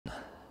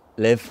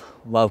Liv,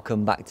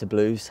 welcome back to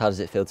Blues. How does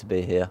it feel to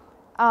be here?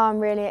 Oh, I'm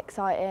really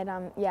excited.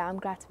 I'm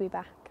glad to be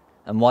back.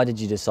 And why did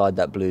you decide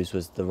that Blues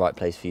was the right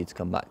place for you to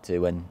come back to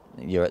when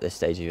you're at this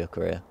stage of your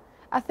career?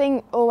 I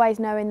think always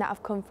knowing that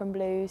I've come from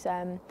Blues,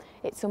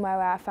 it's somewhere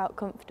where I felt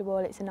comfortable,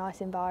 it's a nice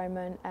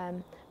environment,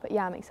 but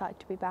yeah, I'm excited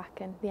to be back,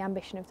 and the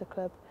ambition of the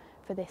club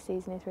for this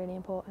season is really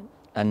important.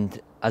 And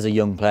as a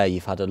young player,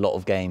 you've had a lot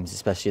of games,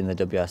 especially in the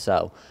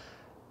WSL.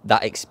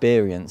 That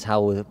experience,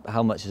 how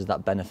much has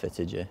that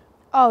benefited you?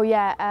 Oh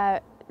yeah,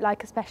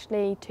 like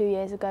especially 2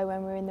 years ago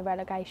when we were in the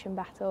relegation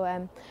battle,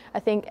 I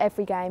think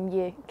every game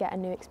you get a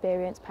new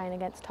experience playing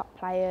against top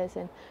players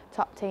and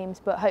top teams,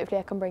 but hopefully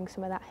I can bring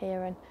some of that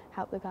here and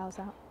help the girls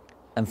out.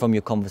 And from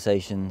your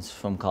conversations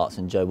from Carts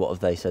and Joe, what have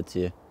they said to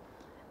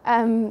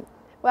you?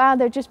 Well,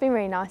 they've just been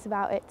really nice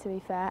about it, to be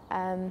fair.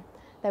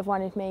 They've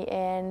wanted me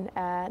in,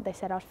 they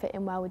said I'd fit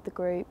in well with the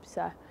group,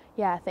 so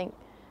yeah, I think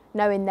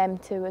knowing them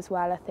too as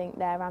well, I think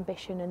their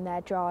ambition and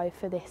their drive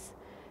for this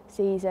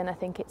season, I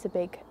think it's a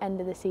big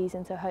end of the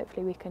season, so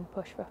hopefully we can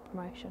push for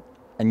promotion.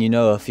 And you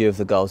know a few of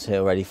the girls here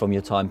already from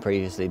your time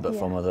previously, but Yeah.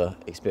 from other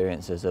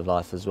experiences of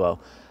life as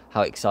well.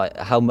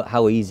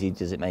 How easy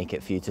does it make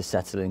it for you to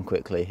settle in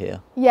quickly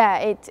here? Yeah,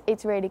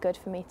 it's really good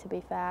for me, to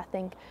be fair. I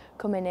think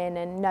coming in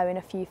and knowing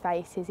a few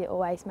faces, it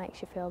always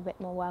makes you feel a bit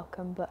more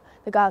welcome, but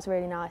the girls are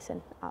really nice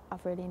and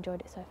I've really enjoyed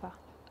it so far.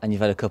 And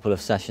you've had a couple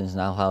of sessions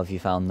now, how have you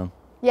found them?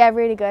 Yeah,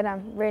 really good.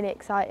 I'm really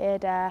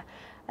excited. I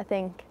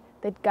think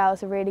the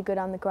girls are really good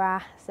on the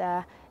grass.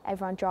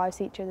 Everyone drives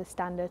each other's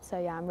standards, so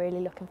yeah, I'm really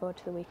looking forward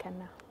to the weekend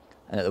now.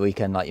 And at the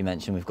weekend, like you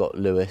mentioned, we've got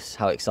Lewis.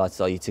 How excited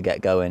are you to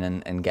get going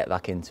and get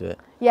back into it?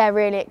 Yeah,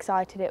 really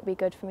excited. It'll be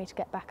good for me to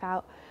get back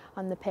out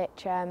on the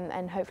pitch,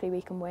 and hopefully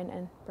we can win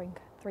and bring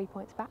 3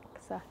 points back.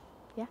 So,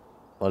 yeah.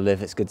 Well,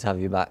 Liv, it's good to have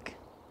you back.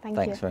 Thanks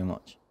Thanks very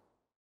much.